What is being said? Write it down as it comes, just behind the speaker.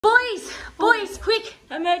Boys, quick,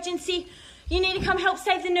 emergency. You need to come help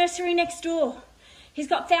save the nursery next door. He's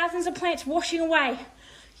got thousands of plants washing away.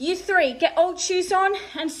 You three, get old shoes on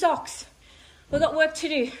and socks. We've got work to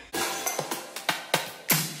do.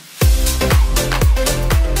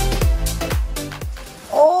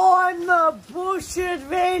 I'm the bush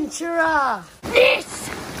adventurer. This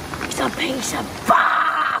is a piece of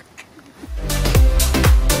fuck.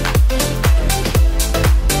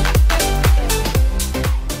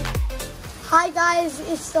 Hi guys,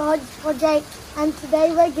 it's the Hodgepodge, and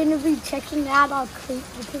today we're going to be checking out our creek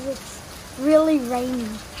because it's really rainy.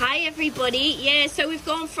 Hi everybody. Yeah, so we've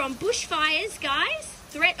gone from bushfires, guys,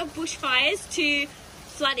 threat of bushfires, to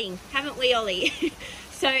flooding, haven't we, Ollie?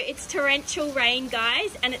 So it's torrential rain,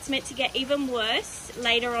 guys, and it's meant to get even worse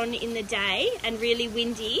later on in the day and really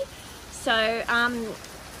windy. So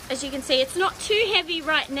as you can see, it's not too heavy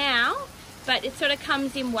right now, but it sort of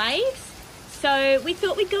comes in waves. So we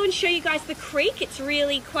thought we'd go and show you guys the creek. It's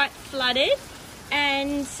really quite flooded,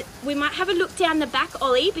 and we might have a look down the back,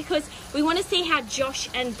 Ollie, because we want to see how Josh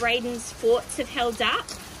and Brayden's forts have held up,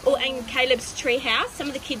 and Caleb's tree house. Some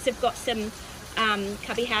of the kids have got some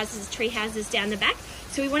cubby houses, tree houses down the back.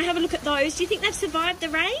 So we want to have a look at those. Do you think they've survived the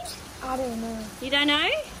rain? I don't know. You don't know?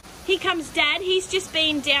 Here comes Dad. He's just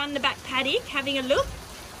been down the back paddock having a look.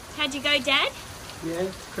 How'd you go, Dad? Yeah,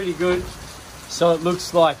 pretty good. So it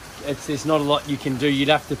looks like there's not a lot you can do. You'd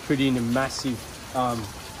have to put in a massive,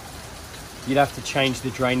 you'd have to change the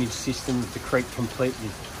drainage system of the creek completely.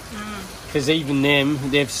 Because even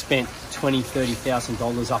they've spent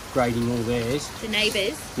 $20,000–$30,000 upgrading all theirs. The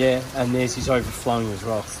neighbours? Yeah, and theirs is overflowing as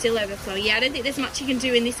well. Still overflowing. Yeah, I don't think there's much you can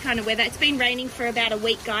do in this kind of weather. It's been raining for about a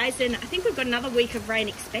week, guys, and I think we've got another week of rain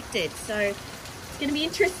expected. So it's going to be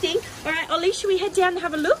interesting. All right, Ollie, should we head down and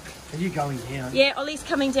have a look? Are you going down? Yeah, Ollie's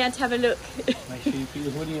coming down to have a look. Make sure you put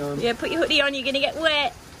your hoodie on. Yeah, put your hoodie on. You're going to get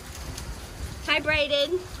wet. Hi,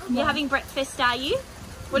 Brayden. You're having breakfast, are you?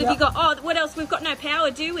 What have you got? Oh, what else? We've got no power,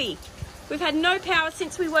 do we? We've had no power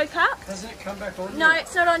since we woke up. Hasn't it come back on No, yet?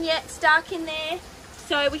 it's not on yet. It's dark in there.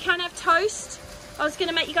 So we can't have toast. I was going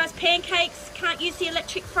to make you guys pancakes. Can't use the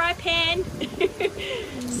electric fry pan.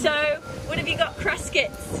 So what have you got?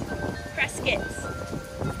 Cruskets.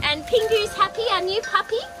 And Pingu's happy, our new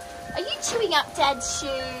puppy. Are you chewing up Dad's shoe?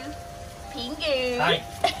 Pingu. Hey.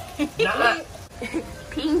 Nah.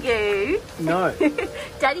 Pingu. No.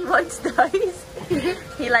 Daddy wants those.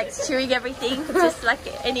 He likes chewing everything, just like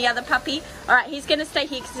any other puppy. All right, he's going to stay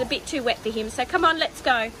here because it's a bit too wet for him. So come on, let's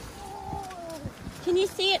go. Can you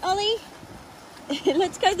see it, Ollie?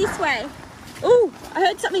 Let's go this way. Oh, I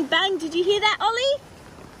heard something bang. Did you hear that, Ollie?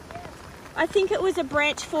 I think it was a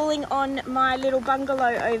branch falling on my little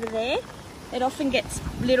bungalow over there. It often gets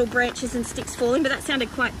little branches and sticks falling, but that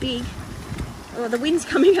sounded quite big. Oh, the wind's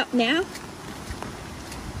coming up now.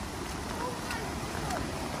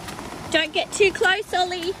 Don't get too close,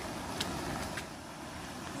 Ollie.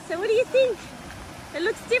 So what do you think? It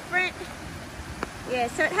looks different. Yeah,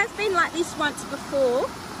 so it has been like this once before,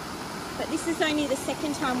 but this is only the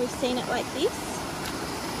second time we've seen it like this.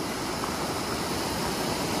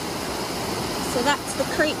 So that's the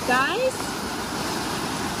creek, guys.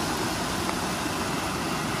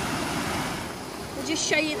 We'll just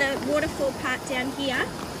show you the waterfall part down here.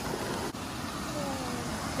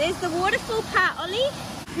 There's the waterfall part, Ollie.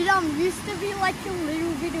 It used to be like a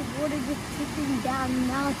little bit of water just tipping down,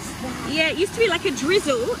 now it's that. Yeah, it used to be like a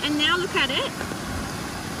drizzle, and now look at it.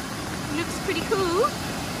 It looks pretty cool.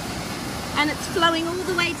 And it's flowing all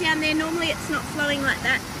the way down there. Normally it's not flowing like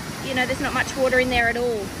that. You know, there's not much water in there at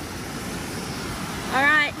all. All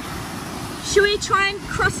right. Should we try and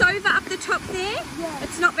cross over up the top there? Yeah.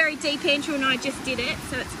 It's not very deep. Andrew and I just did it,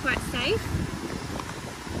 so it's quite safe.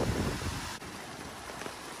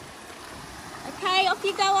 Okay, off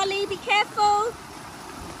you go, Ollie. Be careful.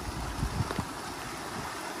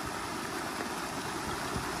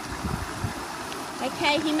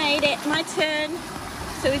 Okay, he made it. My turn.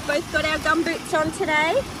 So we've both got our gumboots on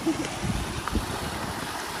today.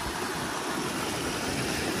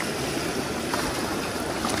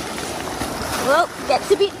 Well, gets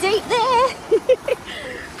a bit deep there.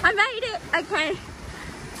 I made it. Okay.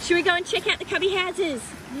 Should we go and check out the cubby houses?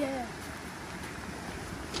 Yeah.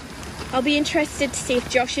 I'll be interested to see if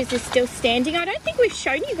Josh's is still standing. I don't think we've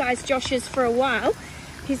shown you guys Josh's for a while.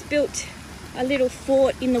 He's built a little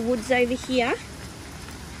fort in the woods over here.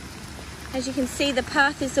 As you can see, the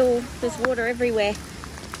path is all, there's water everywhere.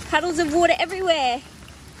 Puddles of water everywhere.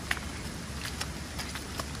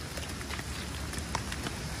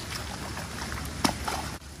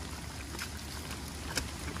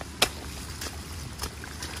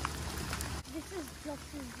 This is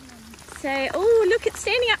Josh's one. So, oh look, it's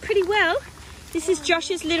standing up pretty well. This is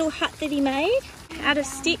Josh's little hut that he made out of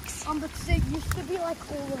sticks. Because it used to be like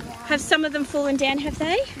all around. Have some of them fallen down, have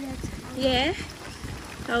they? Yeah. Yeah.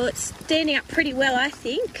 Oh, it's standing up pretty well, I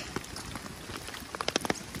think.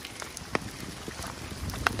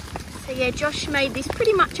 So yeah, Josh made this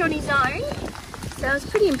pretty much on his own. So I was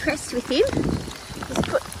pretty impressed with him. He's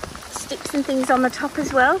put sticks and things on the top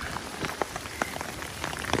as well.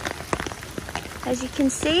 As you can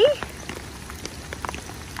see.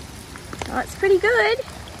 Oh, it's pretty good.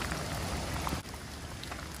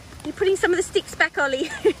 You're putting some of the sticks back, Ollie.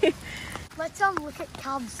 Let's look at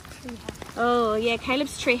Caleb's treehouse. Oh yeah,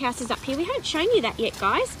 Caleb's treehouse is up here. We haven't shown you that yet,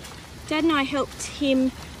 guys. Dad and I helped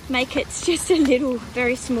him make it. It's just a little,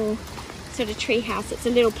 very small sort of treehouse. It's a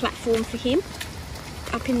little platform for him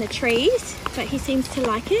up in the trees, but he seems to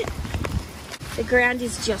like it. The ground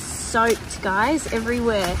is just soaked, guys,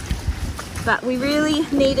 everywhere. But we really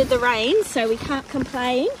needed the rain, so we can't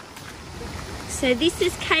complain. So this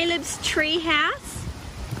is Caleb's treehouse.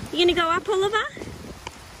 You gonna go up, Oliver?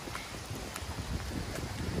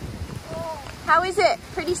 How is it?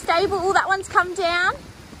 Pretty stable? Oh, that one's come down.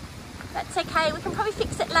 That's okay, we can probably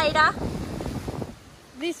fix it later.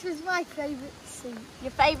 This was my favourite seat.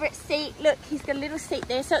 Your favourite seat? Look, he's got a little seat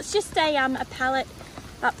there. So it's just a pallet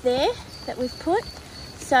up there that we've put.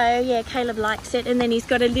 So yeah, Caleb likes it. And then he's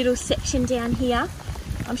got a little section down here.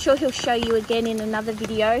 I'm sure he'll show you again in another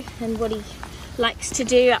video and what he likes to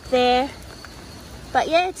do up there. But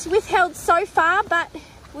yeah, it's withheld so far, but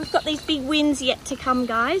we've got these big winds yet to come,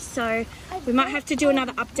 guys. So we might have to do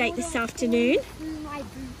another update this afternoon.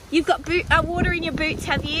 You've got water in your boots,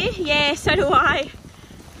 have you? Yeah, so do I.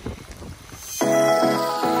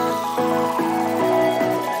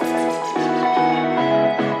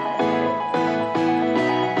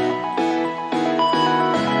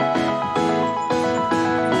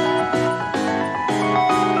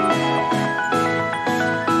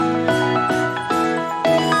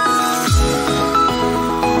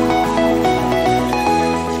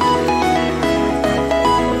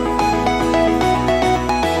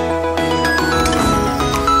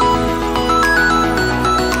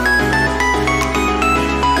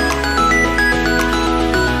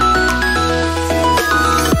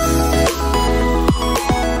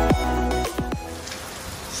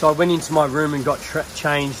 So I went into my room and got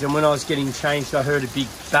changed, and when I was getting changed, I heard a big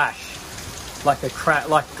bash, like a crack,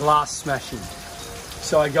 like glass smashing.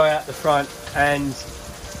 So I go out the front, and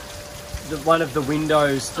one of the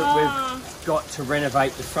windows that we've got to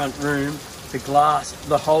renovate the front room, the glass,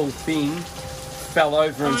 the whole thing fell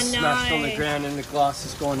over and smashed on the ground, and the glass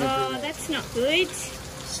has gone everywhere. Oh, that's not good.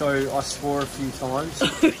 So I swore a few times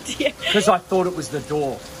Oh dear. because I thought it was the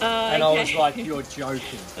door, and okay. I was like, "You're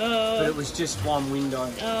joking," but it was just one window.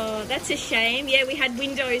 Oh, that's a shame. Yeah, we had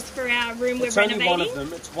windows for our room It's we're only renovating. one of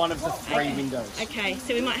them. It's one of the three windows. Okay,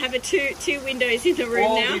 so we might have two windows in the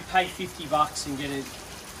room Or now. we pay $50 and get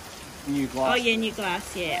a new glass. Oh yeah, new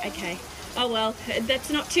glass. Yeah, okay. Oh well, that's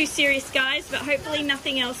not too serious, guys. But hopefully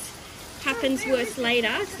nothing else happens worse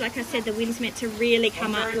later. Like I said, the wind's meant to really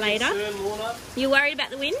come up later. Lorna. You worried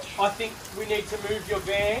about the wind? I think we need to move your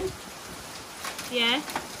van. Yeah.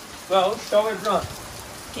 Well, show everyone.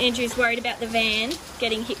 Andrew's worried about the van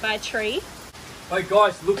getting hit by a tree. Hey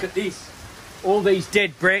guys, look at this. All these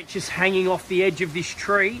dead branches hanging off the edge of this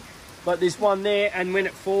tree. But there's one there, and when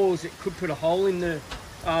it falls, it could put a hole in the...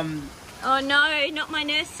 Oh no, not my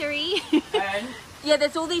nursery. And... Yeah,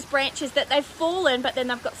 there's all these branches that they've fallen, but then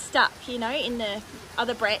they've got stuck, you know, in the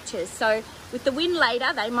other branches. So with the wind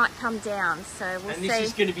later, they might come down. So we'll see. And this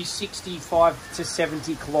is going to be 65 to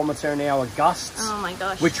 70 km/h gusts. Oh my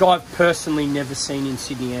gosh. Which I've personally never seen in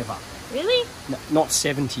Sydney ever. Really? No, not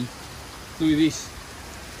 70. Look at this.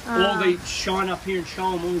 All the shine up here and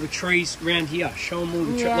show them all the trees around here. Show them all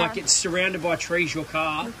the trees. Yeah. Like it's surrounded by trees, your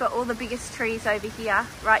car. We've got all the biggest trees over here,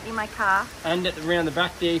 right near my car. And around the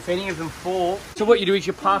back there, if any of them fall. So what you do is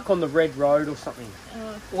you park on the red road or something.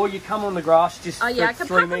 Or you come on the grass just Oh yeah, I for can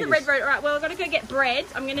 3 park metres. on the red road. All right, well, I've got to go get bread.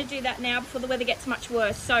 I'm going to do that now before the weather gets much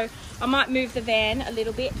worse. So I might move the van a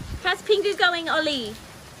little bit. How's Pingu going, Ollie?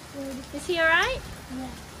 Is he all right?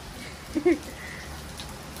 Yeah.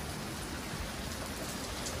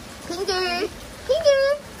 Pingu! Pingu!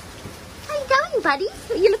 How you going, buddy?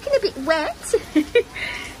 You're looking a bit wet,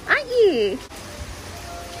 aren't you?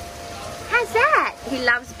 How's that? He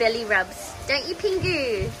loves belly rubs, don't you,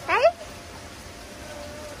 Pingu? Hey?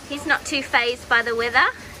 He's not too fazed by the weather,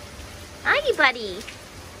 are you, buddy?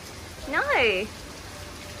 No.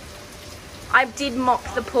 I did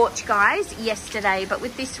mop the porch, guys, yesterday, but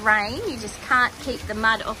with this rain, you just can't keep the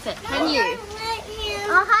mud off it, can you?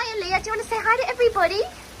 Oh, hi, Aaliyah. Do you want to say hi to everybody?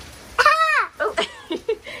 Oh,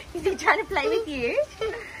 he's a trying to play with you?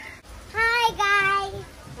 Hi guys.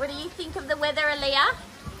 What do you think of the weather, Aaliyah?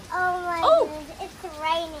 Oh my Oh. goodness, it's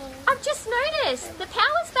raining. I've just noticed the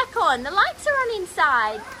power's back on. The lights are on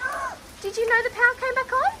inside. Did you know the power came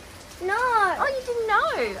back on? No. Oh, you didn't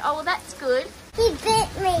know? Oh, well, that's good. He bit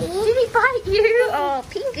me. Did he bite you? Oh,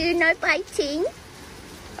 Pingu, no biting.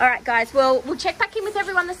 All right, guys. Well, we'll check back in with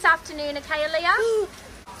everyone this afternoon, okay, Aaliyah?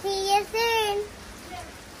 See you soon.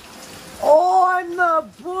 I'm the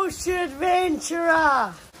bush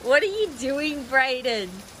adventurer. What are you doing, Brayden?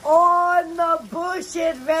 I'm the bush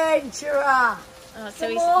adventurer. Oh, so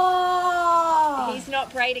Come on. he's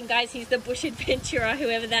not Brayden, guys. He's the bush adventurer,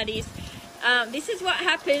 whoever that is. This is what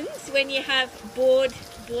happens when you have bored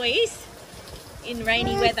boys in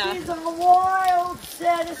rainy weather. This is a wild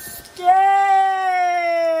set of stairs.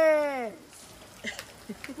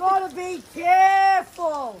 Gotta be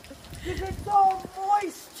careful, because it's all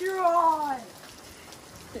moisturized.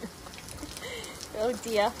 Oh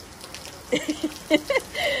dear.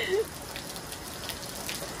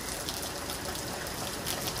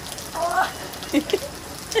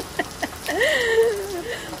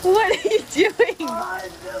 What are you doing?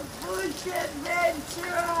 I'm the bush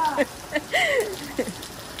adventurer.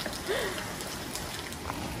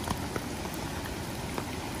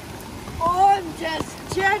 I'm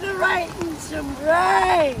just generating some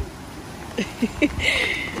rain.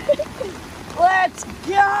 Let's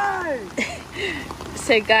go.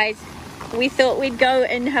 So guys, we thought we'd go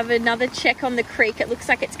and have another check on the creek. It looks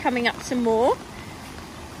like it's coming up some more.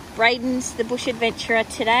 Brayden's the bush adventurer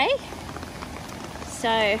today. So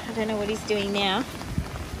I don't know what he's doing now.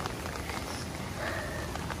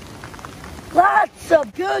 That's a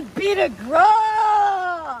good bit of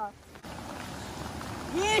grass.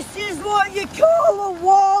 This is what you call a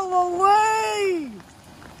wall of leaves.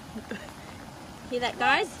 Hear that,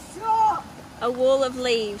 guys? Stop. A wall of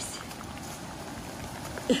leaves.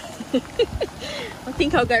 I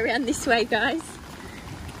think I'll go around this way, guys.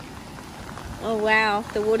 Oh wow,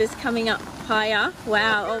 the water's coming up higher.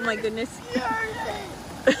 Wow, oh my goodness.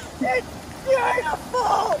 It's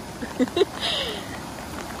beautiful.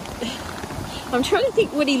 I'm trying to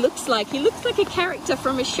think what he looks like. He looks like a character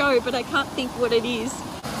from a show, but I can't think what it is.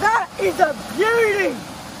 That is a beauty.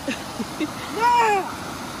 Now,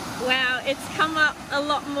 Wow, it's come up a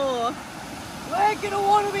lot more. we're going to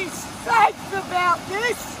want to be safe about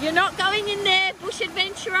this. You're not going in there, bush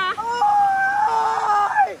adventurer.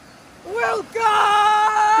 I will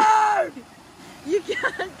go. You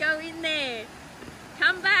can't go in there.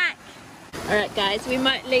 Come back. All right, guys, we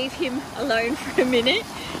might leave him alone for a minute.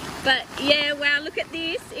 But yeah, wow, look at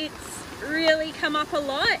this. It's really come up a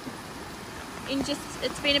lot.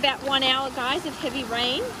 It's been about 1 hour, guys, of heavy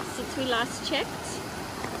rain since we last checked.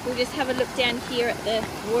 We'll just have a look down here at the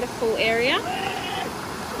waterfall area.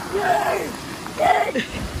 You're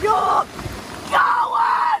going.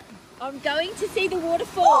 I'm going to see the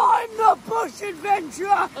waterfall. I'm the bush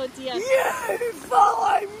adventurer. Oh dear. You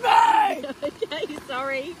follow me. Okay,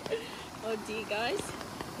 sorry. Oh dear, guys.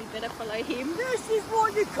 We better follow him. This is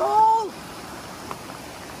what you call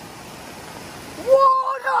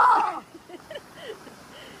water.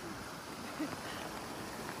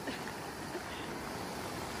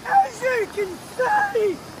 As you can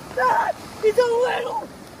see, that is a little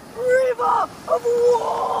river of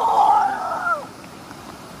water.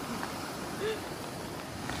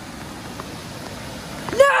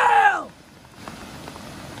 Now,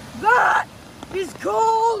 that is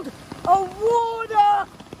called a water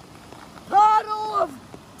puddle of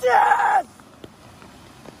death.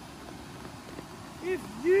 If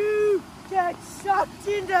you get sucked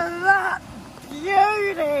into that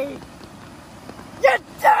beauty, you're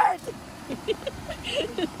dead.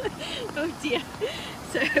 Oh dear.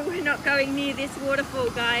 So we're not going near this waterfall,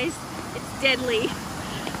 guys. It's deadly.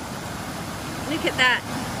 Look at that.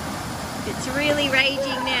 It's really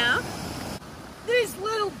raging now. This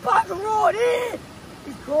little bugger right here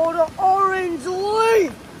is called an orange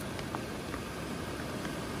leaf.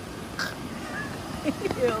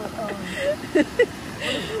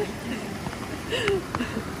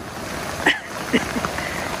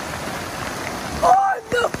 I'm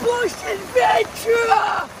the bush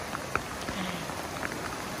adventurer.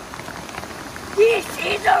 This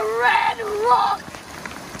is a red rock.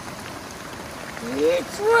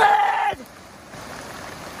 It's red.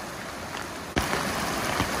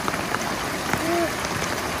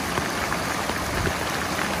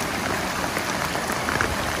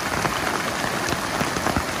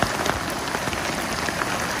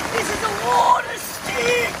 This is a water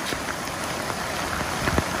stick.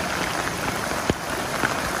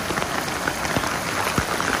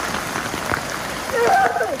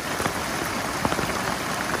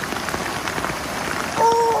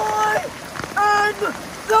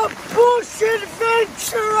 the bush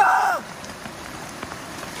adventurer!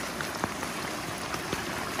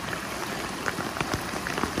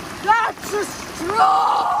 That's a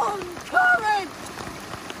strong current!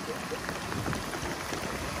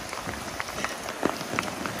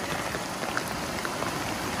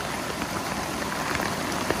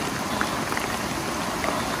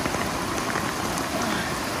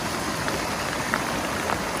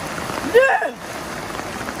 There!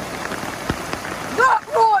 That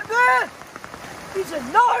right there is a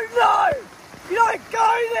no-no! You don't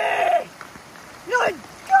go there! You don't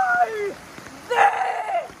go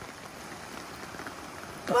there!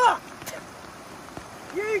 But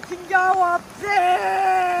you can go up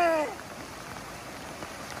there!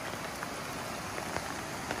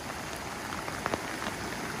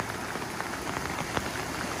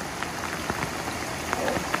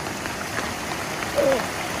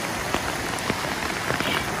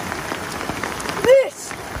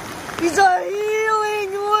 This is a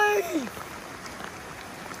healing leaf!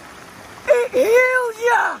 It heals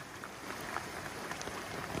ya!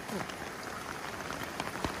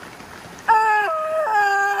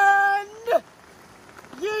 And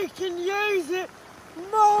you can use it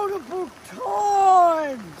multiple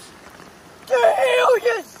times to heal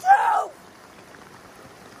yourself!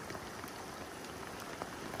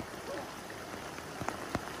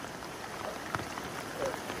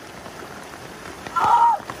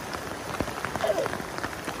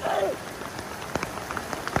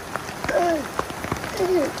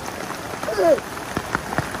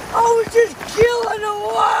 I was just killing a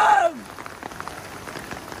worm!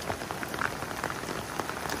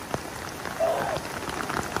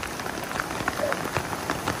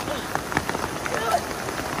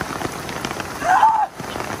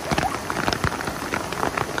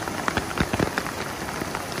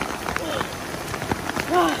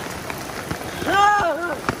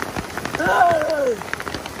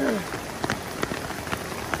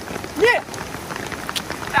 Yeah!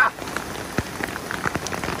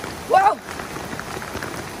 Well,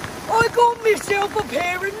 I got myself a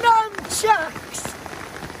pair of nunchucks.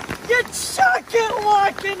 You chuck it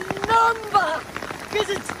like a number, because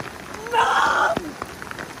it's numb.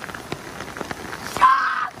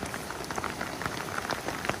 Chuck!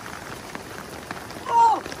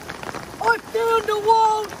 Oh, I found a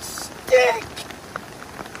wild stick.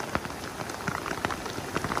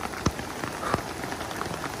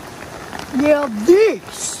 Now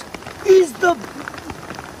this is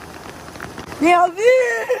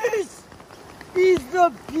the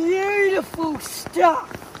beautiful stuff.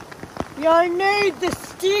 You don't need the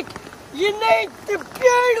stick, you need the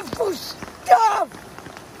beautiful stuff.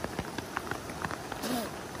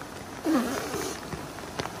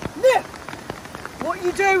 Now, what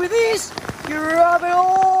you do with this, you rub it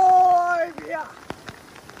all over you.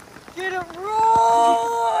 Get it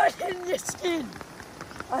right in your skin.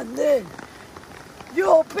 And then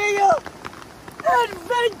you'll be an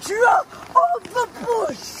adventurer of the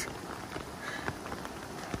bush.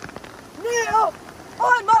 Now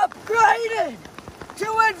I'm upgraded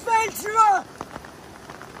to adventurer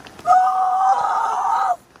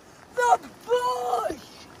of the bush.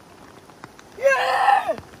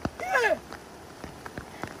 Yeah, yeah,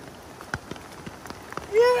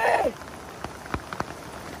 yeah.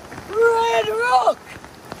 Red Rock,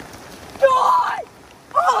 die!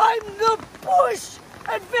 I'm the bush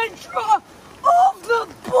adventurer of the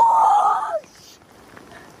bush!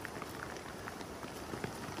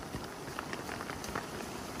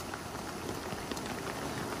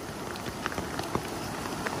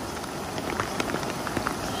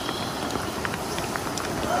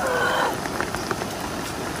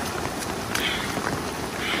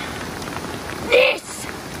 This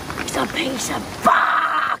is a piece of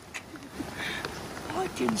bark! I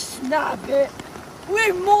can snap it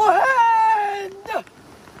with my hand!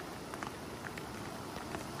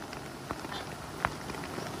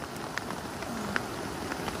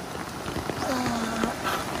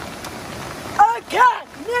 Okay,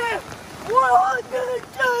 now what I'm gonna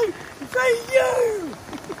do for you!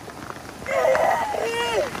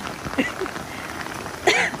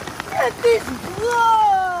 Get this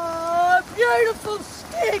beautiful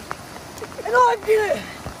stick, and I'm gonna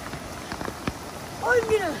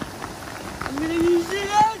use it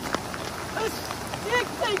as a stick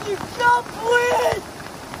that you jump with!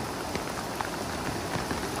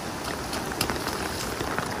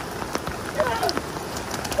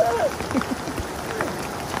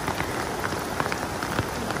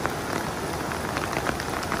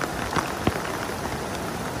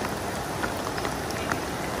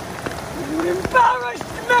 You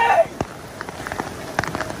embarrassed me!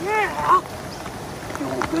 Now,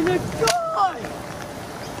 you'll in the sky.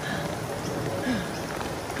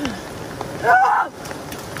 Ah!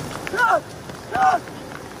 Ah! Ah!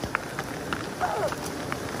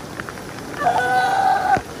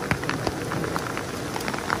 Ah!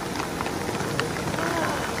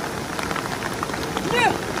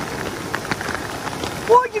 Now,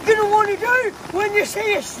 what you're gonna want to do when you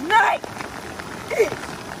see a snake is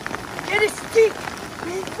get a stick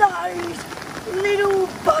with those little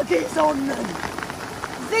buggers on them.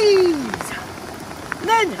 These.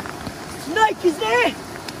 Then, snake is there.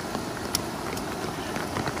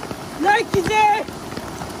 Snake is there.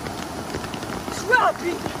 Trap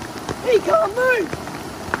him. He can't move.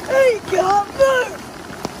 He can't move.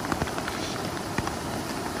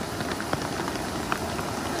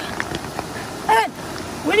 And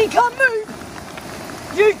when he can't move,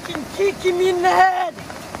 you can kick him in the head.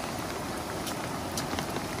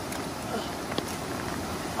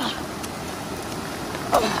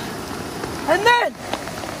 And then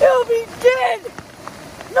he'll be dead.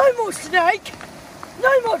 No more snake.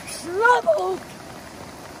 No more trouble.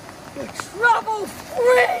 You're trouble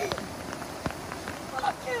free.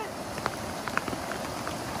 Fuck it.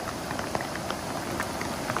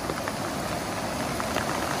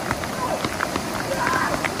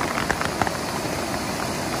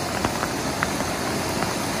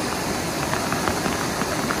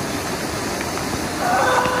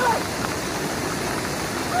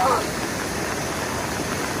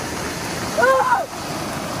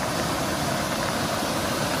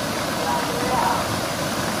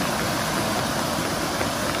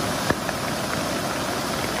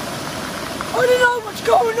 I don't know what's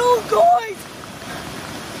going on, guys.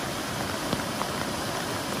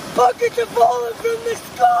 Buckets are falling from the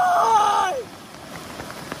sky.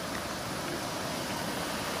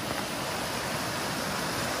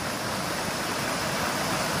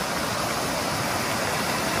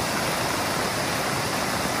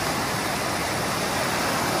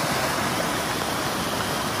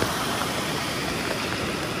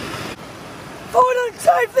 If I don't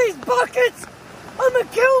save these buckets, I'ma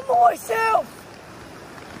kill myself!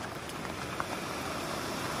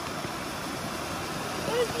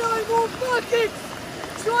 There's no more buckets!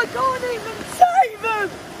 So I can't even save them!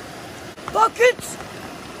 Buckets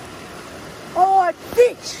are like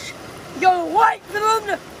fish! You gotta wait for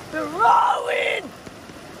them to roll in!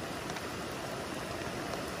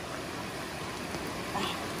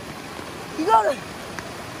 You gotta...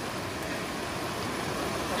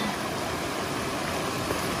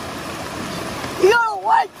 You gotta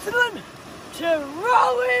wait for them to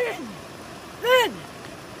roll in. Then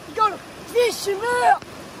you gotta fish them out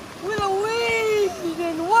with a weed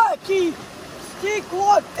and wacky stick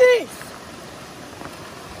like this.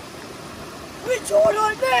 Which I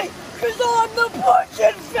don't need, because I'm the bush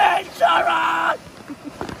adventurer.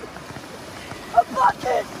 A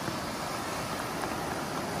bucket.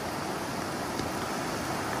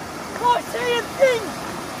 If I see a thing,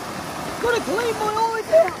 gotta clean my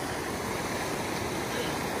eyes out.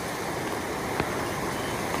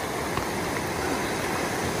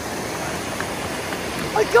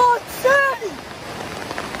 I can't see!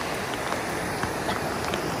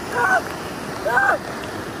 Ah! Ah!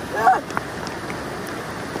 Ah!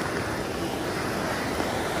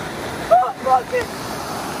 Oh, fuck it!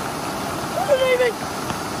 I don't even...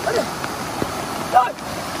 No!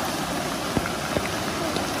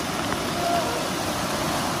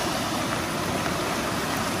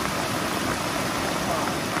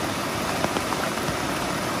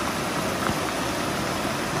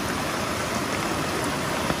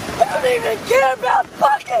 I don't even care about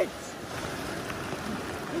buckets!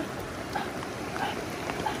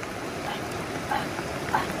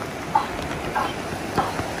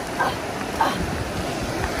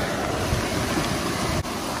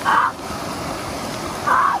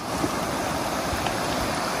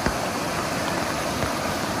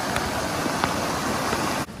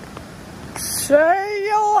 See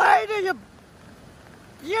you later, you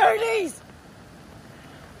beauties!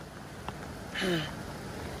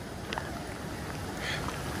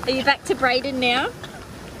 Are you back to Brayden now?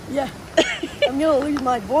 Yeah. I'm gonna lose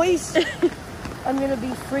my voice. I'm gonna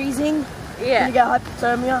be freezing. Yeah. I'm gonna get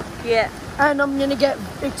hypothermia. Yeah. And I'm gonna get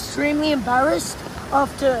extremely embarrassed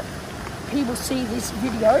after people see this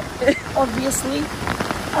video, obviously.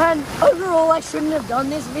 And overall, I shouldn't have done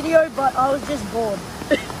this video, but I was just bored.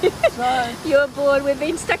 So You're bored. We've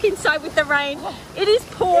been stuck inside with the rain. It is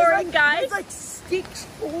pouring, guys. There's like sticks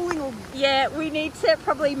falling on me. Yeah, we need to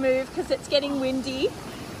probably move because it's getting windy.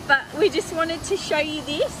 But we just wanted to show you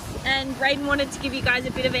this, and Brayden wanted to give you guys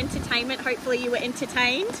a bit of entertainment. Hopefully you were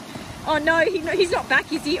entertained. Oh no, he's not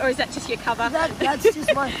back, is he? Or is that just your cover? That's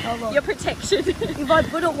just my cover. Your protection. If I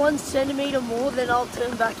put it 1 centimetre more, then I'll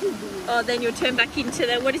turn back into it. Oh, then you'll turn back into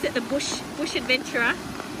the, what is it, the bush adventurer?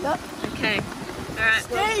 Yep. Okay. All right.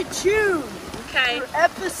 Stay tuned. Okay. For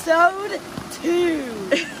episode 2,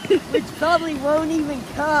 which probably won't even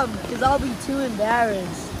come because I'll be too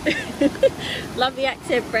embarrassed. Love the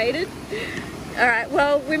accent, Brayden. All right.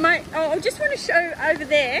 Well, we might. Oh, I just want to show over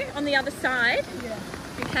there on the other side. Yeah.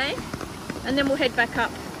 Okay. And then we'll head back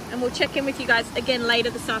up, and we'll check in with you guys again later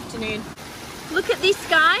this afternoon. Look at this,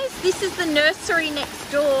 guys. This is the nursery next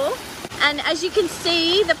door, and as you can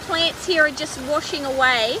see, the plants here are just washing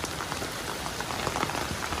away.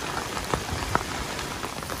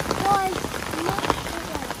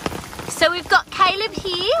 So we've got Caleb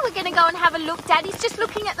here. We're going to go and have a look. Daddy's just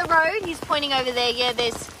looking at the road. He's pointing over there. Yeah,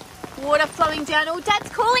 there's water flowing down. Oh, Dad's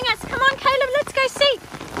calling us. Come on, Caleb, let's go see.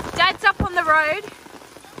 Dad's up on the road.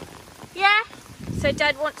 Yeah? So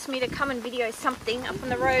Dad wants me to come and video something up on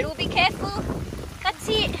the road. Oh, be careful. That's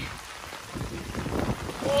it.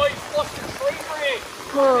 Oh, he's lost a tree branch.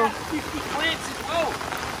 Oh. 50 plants as well.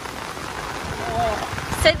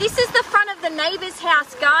 Oh. So this is the front of the neighbour's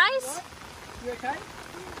house, guys. You okay?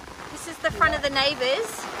 This is the front of the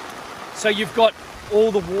neighbours. So you've got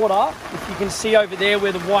all the water, if you can see over there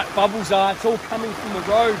where the white bubbles are, it's all coming from the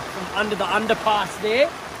road, from under the underpass there,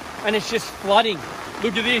 and it's just flooding.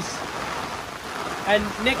 Look at this. And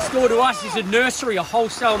next door to us is a nursery, a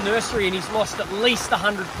wholesale nursery, and he's lost at least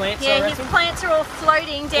 100 plants, I Yeah, reckon. his plants are all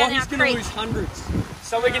floating down our He's going creek. to lose hundreds.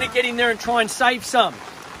 So we're going to get in there and try and save some.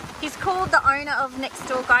 He's called the owner of next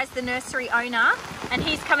door, guys, the nursery owner, and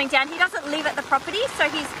he's coming down. He doesn't live at the property, so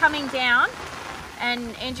he's coming down,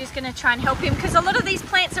 and Andrew's going to try and help him because a lot of these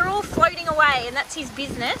plants are all floating away, and that's his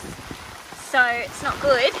business, so it's not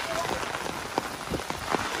good.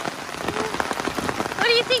 What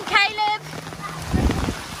do you think, Caleb?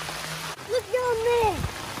 Look down there.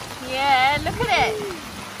 Yeah, look at it.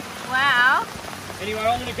 Wow. Anyway,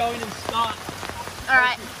 I'm going to go in and start. All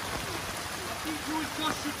right. I think you and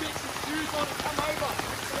Josh should get some shoes on and come over.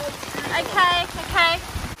 Okay.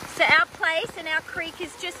 So our place and our creek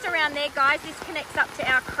is just around there, guys. This connects up to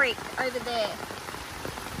our creek over there.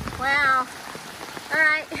 Wow. All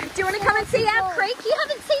right. Do you want to come and see our creek? You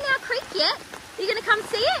haven't seen our creek yet. Are you going to come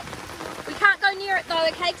see it? We can't go near it though,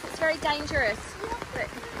 okay? Because it's very dangerous. But...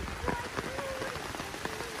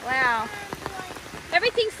 Wow.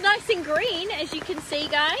 Everything's nice and green, as you can see,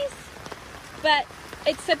 guys. But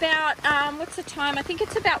it's about, what's the time? I think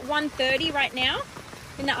it's about 1:30 right now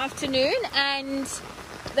in the afternoon, and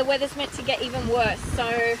the weather's meant to get even worse,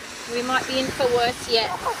 so we might be in for worse yet.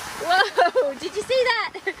 Whoa, did you see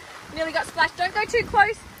that? Nearly got splashed. Don't go too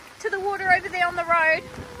close to the water over there on the road,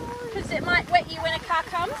 because it might wet you when a car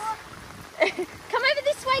comes. Come over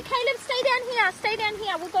this way, Caleb. Stay down here. Stay down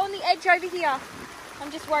here. We'll go on the edge over here.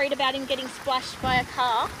 I'm just worried about him getting splashed by a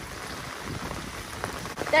car.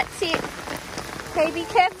 That's it. Okay, be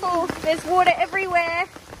careful. There's water everywhere.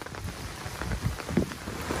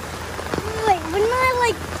 Wait, wouldn't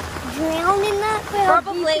I drown in that?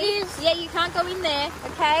 Probably. Yeah, you can't go in there,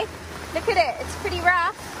 okay? Look at it. It's pretty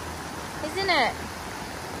rough, isn't it?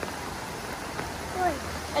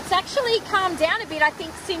 It's actually calmed down a bit, I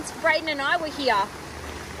think, since Brayden and I were here.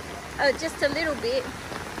 Oh, just a little bit.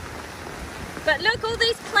 But look, all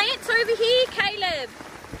these plants over here, Caleb.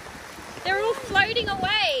 They're all floating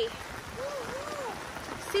away.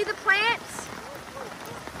 See the plants?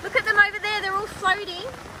 Look at them over there. They're all floating.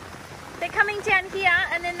 They're coming down here,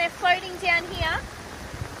 and then they're floating down here.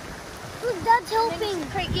 Look, Dad's helping.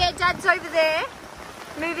 Yeah, Dad's over there,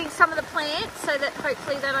 moving some of the plants so that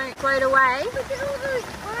hopefully they don't float away. Look at all those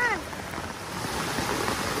plants.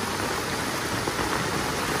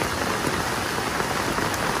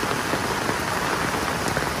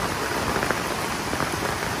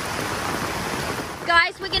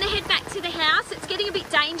 Guys, we're going to head back to the house. It's getting a bit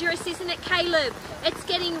dangerous, isn't it, Caleb? It's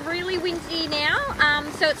getting really windy now,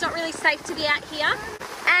 so it's not really safe to be out here.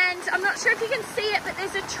 And I'm not sure if you can see it, but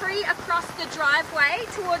there's a tree across the driveway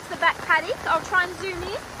towards the back paddock. I'll try and zoom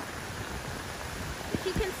in. If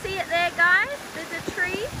you can see it there, guys, there's a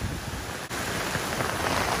tree.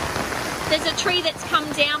 There's a tree that's come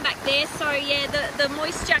down back there, so yeah, the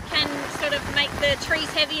moisture can sort of make the trees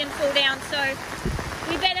heavy and fall down, so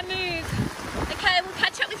we better move. Okay, we'll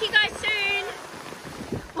catch up with you guys soon.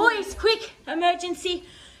 Boys, quick, emergency.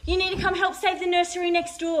 You need to come help save the nursery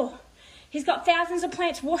next door. He's got thousands of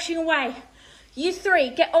plants washing away. You three,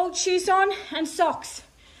 get old shoes on and socks.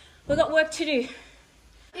 We've got work to do.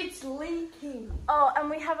 It's leaking. Oh, and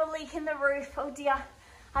we have a leak in the roof. Oh dear.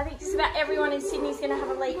 I think just about everyone in Sydney's going to have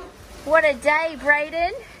a leak. What a day,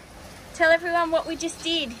 Brayden. Tell everyone what we just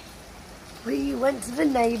did. We went to the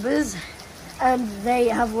neighbours and they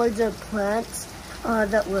have loads of plants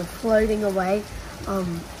that were floating away.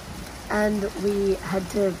 And we had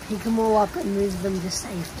to pick them all up and move them to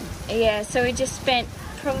safety. Yeah, so we just spent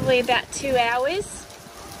probably about 2 hours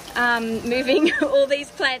moving all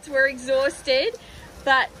these plants. We're exhausted,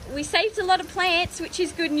 but we saved a lot of plants, which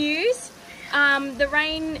is good news. The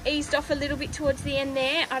rain eased off a little bit towards the end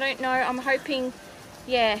there. I don't know, I'm hoping,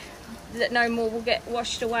 yeah, that no more will get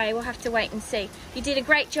washed away. We'll have to wait and see. You did a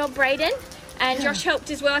great job, Brayden, and Josh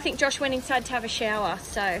helped as well. I think Josh went inside to have a shower,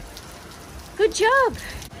 so good job.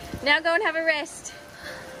 Now go and have a rest.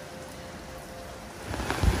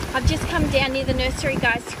 I've just come down near the nursery,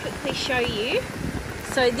 guys, to quickly show you.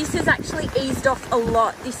 So this has actually eased off a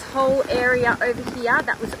lot. This whole area over here,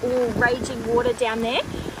 that was all raging water down there.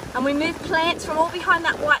 And we moved plants from all behind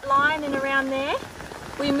that white line and around there.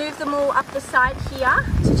 We moved them all up the side here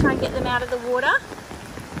to try and get them out of the water.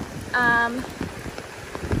 And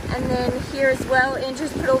then here as well,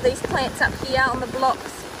 Andrew's put all these plants up here on the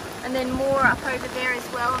blocks. And then more up over there as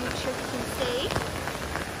well. I'm not sure if you can see.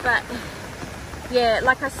 But yeah,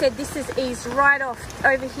 like I said, this has eased right off.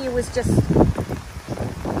 Over here was just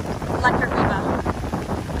like a river.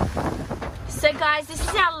 So guys, this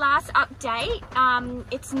is our last update.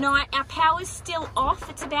 It's night. Our power's still off.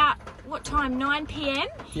 It's about, what time? 9 p.m?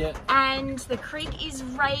 Yeah. And the creek is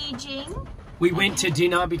raging. we went to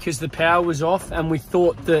dinner because the power was off and we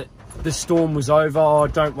thought that the storm was over. Oh,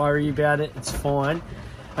 don't worry about it. It's fine.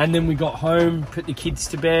 And then we got home, put the kids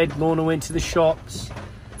to bed, Lorna went to the shops,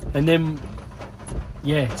 and then,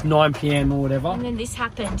 yeah, it's 9 p.m. or whatever. And then this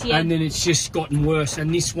happened, yeah. And then it's just gotten worse,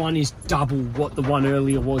 and this one is double what the one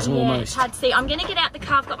earlier was, almost. It's hard to see. I'm going to get out the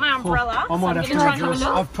car. I've got my umbrella. I might so have to reverse.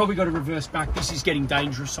 I've probably got to reverse back. This is getting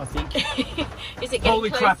dangerous, I think. Is it getting Holy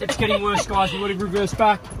closer? crap, it's getting worse, guys. We've got to reverse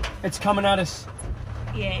back. It's coming at us.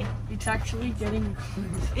 Yeah. It's actually getting...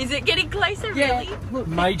 Is it getting closer, really? Look,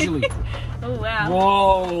 majorly. Oh, wow.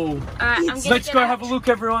 Whoa. Let's go have a look,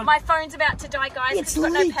 everyone. My phone's about to die, guys, because It's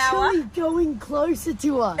we've got no power. literally going closer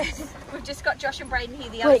to us. We've just got Josh and Brayden here.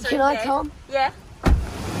 The Wait, others are can I there. come? Yeah.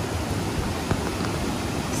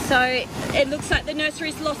 So it looks like the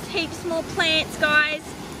nursery's lost heaps more plants, guys.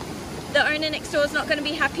 The owner next door is not going to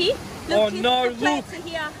be happy. Look, Oh no, the plants look. are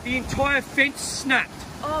here. The entire fence snapped.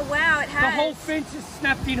 Oh wow, it has. The whole fence is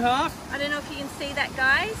snapped in half. I don't know if you can see that,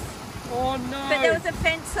 guys. Oh no. But there was a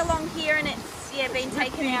fence along here and it's, yeah, been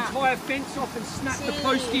taken the out. entire fence off and snapped the Gee.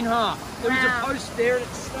 post in half. There was Wow. a post there and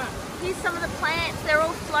it snapped. Here's some of the plants. They're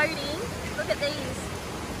all floating. Look at these.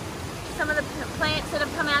 Some of the plants that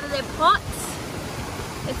have come out of their pots.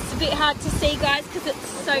 It's a bit hard to see, guys, because it's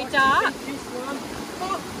so dark. This one.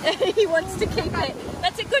 He wants to keep it.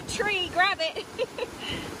 That's a good tree. Grab it.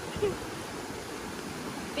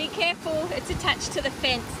 Be careful. It's attached to the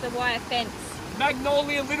fence, the wire fence.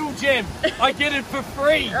 Magnolia Little Gem. I get it for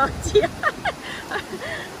free. Oh dear.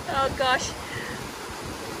 Oh gosh.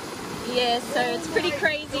 Yeah, so it's pretty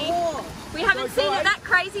crazy. We haven't seen it that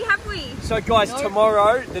crazy, have we? So guys,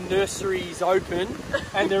 tomorrow the nursery is open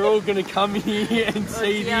and they're all going to come here and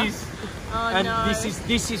see dear. this. Oh And no. this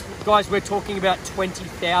is, guys, we're talking about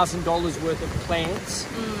 $20,000 worth of plants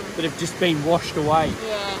that have just been washed away.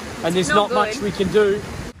 Yeah. And there's not much we can do.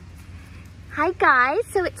 Hi guys,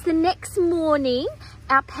 so it's the next morning.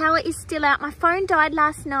 Our power is still out. My phone died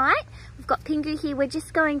last night. We've got Pingu here. We're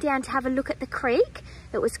just going down to have a look at the creek.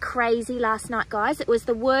 It was crazy last night, guys. It was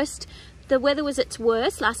the worst. The weather was its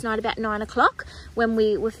worst last night about 9 o'clock when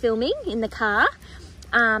we were filming in the car.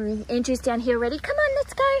 Andrew's down here already. Come on,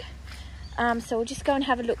 let's go. So we'll just go and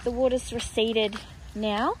have a look. The water's receded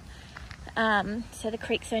now. So the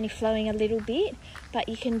creek's only flowing a little bit, but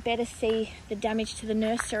you can better see the damage to the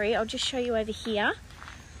nursery. I'll just show you over here.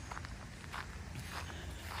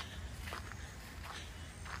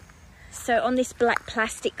 So on this black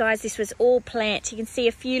plastic, guys, this was all plants. You can see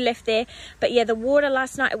a few left there, but yeah, the water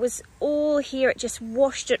last night, it was all here. It just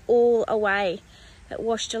washed it all away. It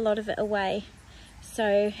washed a lot of it away.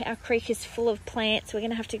 So our creek is full of plants. We're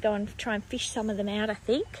gonna have to go and try and fish some of them out, I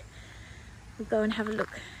think. We'll go and have a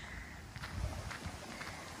look.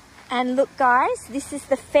 And look, guys, this is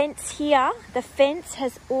the fence here. The fence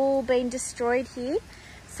has all been destroyed here.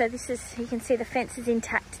 So this is, you can see the fence is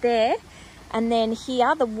intact there. And then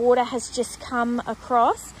here, the water has just come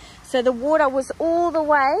across. So the water was all the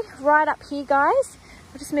way right up here, guys.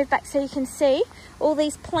 I'll just move back so you can see. All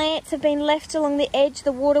these plants have been left along the edge.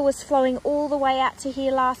 The water was flowing all the way out to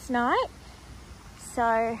here last night.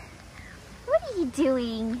 So, what are you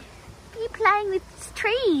doing? Are you playing with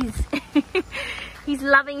trees? He's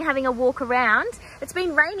loving having a walk around. It's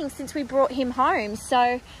been raining since we brought him home,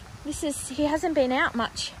 so He hasn't been out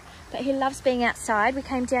much, but he loves being outside. We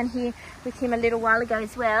came down here with him a little while ago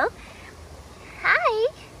as well. Hi.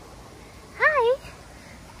 Hi.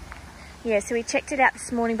 Yeah, so we checked it out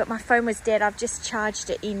this morning, but my phone was dead. I've just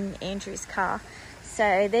charged it in Andrew's car.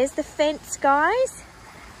 So there's the fence, guys.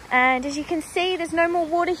 And as you can see, there's no more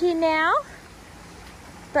water here now.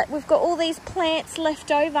 But we've got all these plants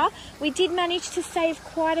left over. We did manage to save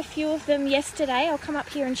quite a few of them yesterday. I'll come up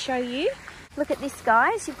here and show you. Look at this,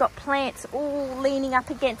 guys. You've got plants all leaning up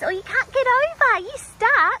against. Oh, you can't get over. You're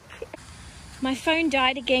stuck. My phone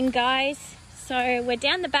died again, guys. So we're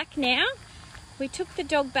down the back now. We took the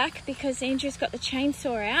dog back because Andrew's got the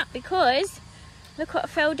chainsaw out, because look what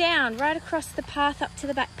fell down right across the path up to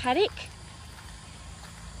the back paddock.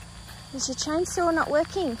 Is your chainsaw not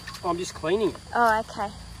working? I'm just cleaning it. Oh,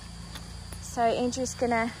 okay. So Andrew's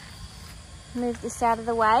gonna move this out of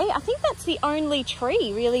the way. I think that's the only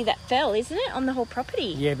tree really that fell, isn't it, on the whole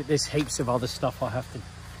property? Yeah, but there's heaps of other stuff I have to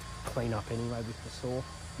clean up anyway with the saw.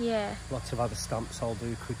 Yeah. Lots of other stumps I'll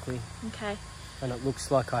do quickly. Okay. And it looks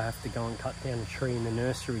like I have to go and cut down a tree in the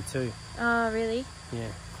nursery too. Oh, really? Yeah.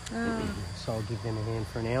 Oh. So I'll give them a hand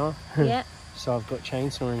for an hour. Yeah. So I've got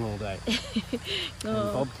chainsawing all day.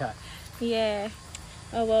 And bobcat. Yeah.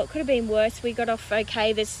 Oh, well, it could have been worse. We got off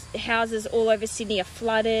okay. There's houses all over Sydney are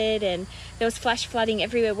flooded, and there was flash flooding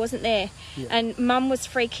everywhere, wasn't there? Yeah. And Mum was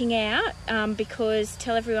freaking out because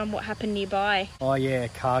tell everyone what happened nearby. Oh, yeah, a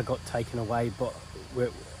car got taken away, but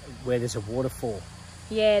where there's a waterfall.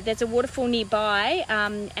 Yeah, there's a waterfall nearby,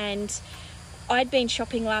 and I'd been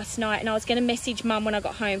shopping last night, and I was going to message Mum when I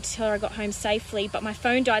got home to tell her I got home safely, but my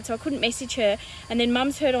phone died, so I couldn't message her. And then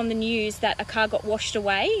Mum's heard on the news that a car got washed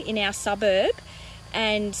away in our suburb,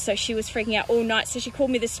 and so she was freaking out all night. So she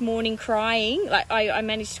called me this morning crying. Like I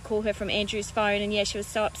managed to call her from Andrew's phone, and yeah, she was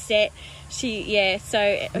so upset.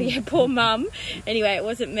 Poor Mum. Anyway, it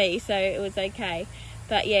wasn't me, so it was okay.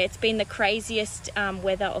 But yeah, it's been the craziest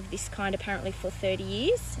weather of this kind apparently for 30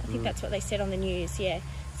 years. I think that's what they said on the news, yeah.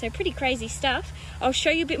 So pretty crazy stuff. I'll show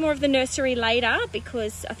you a bit more of the nursery later,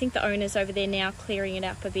 because I think the owner's over there now clearing it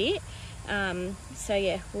up a bit. So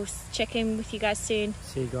yeah, we'll check in with you guys soon.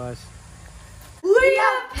 See you guys. We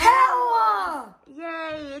have power!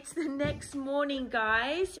 Yay, it's the next morning,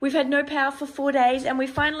 guys. We've had no power for 4 days and we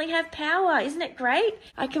finally have power. Isn't it great?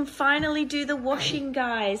 I can finally do the washing,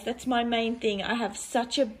 guys. That's my main thing. I have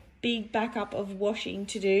such a big backup of washing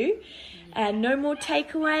to do. And no more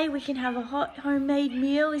takeaway. We can have a hot homemade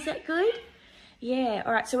meal. Is that good? Yeah.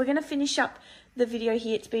 All right, so we're going to finish up the video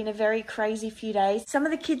here. It's been a very crazy few days. Some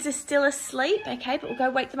of the kids are still asleep, okay, but we'll go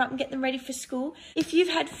wake them up and get them ready for school. If you've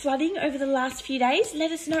had flooding over the last few days,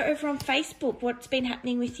 let us know over on Facebook what's been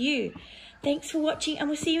happening with you. Thanks for watching, and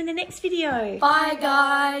we'll see you in the next video. Bye,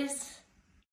 guys.